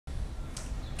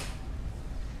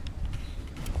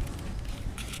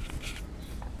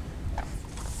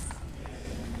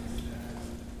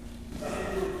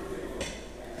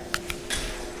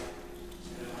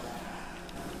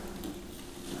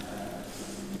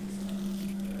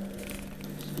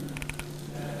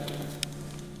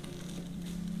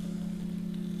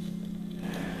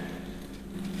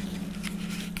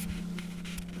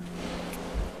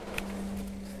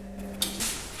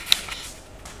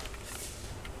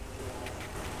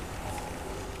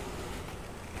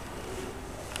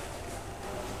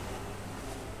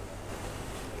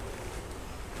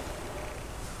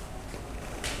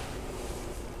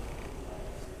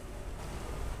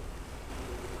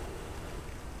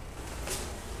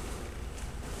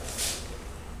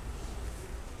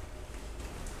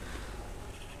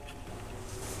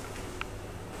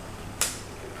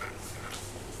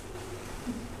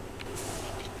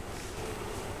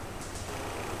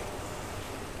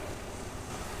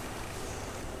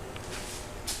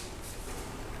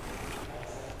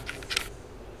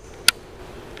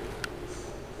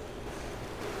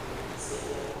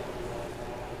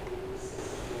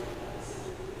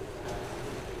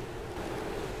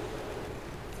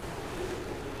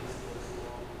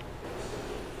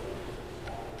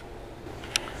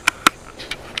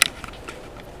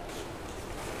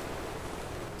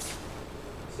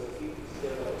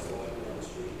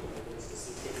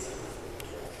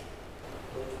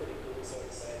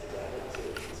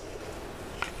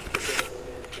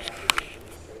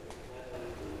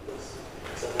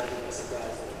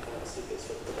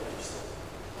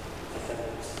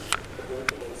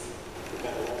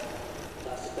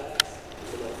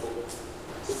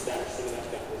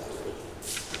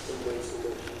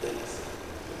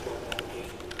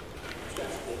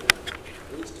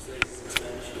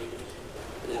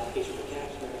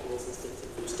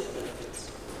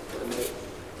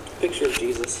Picture of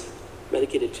Jesus,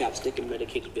 medicated chapstick and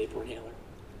medicated vapor inhaler,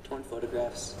 torn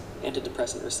photographs,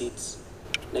 antidepressant receipts,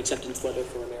 an acceptance letter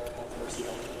for America Have Mercy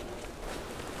on Me.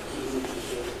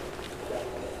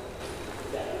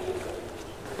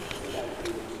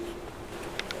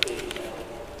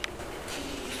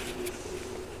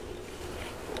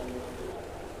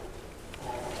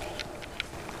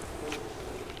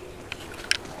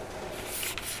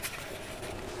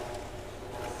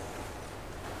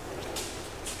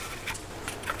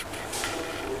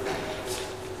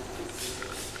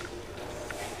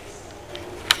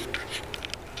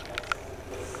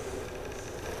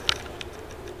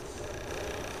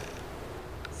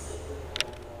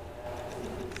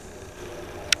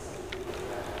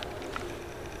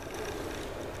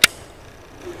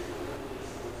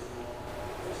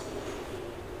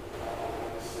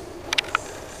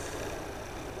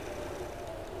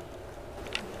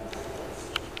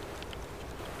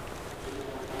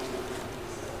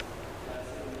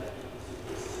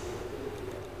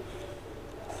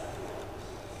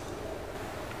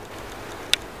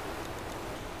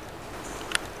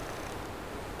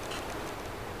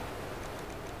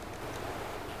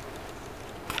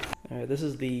 Alright, this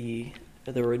is the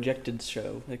rejected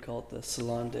show. They call it the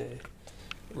Salon de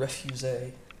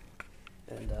Refusé.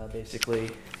 And basically,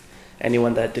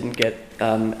 anyone that didn't get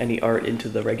any art into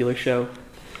the regular show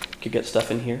could get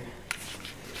stuff in here.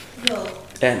 No.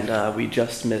 And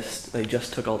they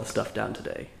just took all the stuff down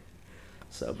today.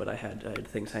 So, but I had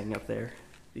things hanging up there.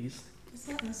 These. It's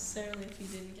not necessarily if you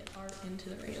didn't get art into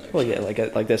the regular Well, show. yeah,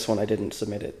 like this one I didn't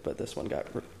submit it, but this one got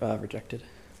rejected.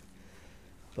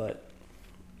 But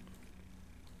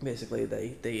basically,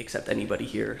 they accept anybody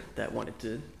here that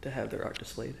wanted to have their art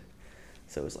displayed.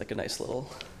 So it was like a nice little,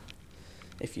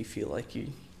 if you feel like you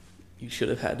should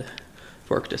have had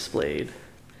work displayed,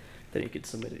 then you could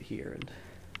submit it here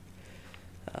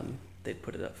and they'd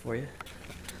put it up for you.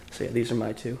 So yeah, these are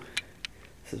my two.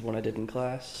 This is one I did in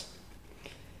class,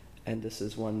 and this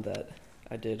is one that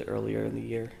I did earlier in the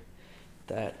year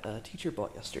that a teacher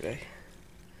bought yesterday,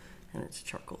 and it's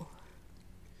charcoal.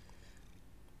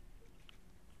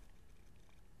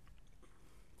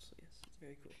 So yes, it's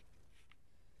very cool.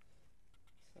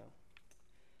 So,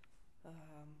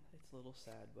 it's a little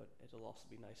sad, but it'll also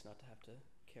be nice not to have to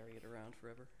carry it around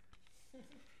forever.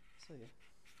 So yeah.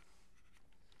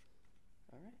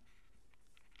 Alright.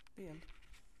 The end.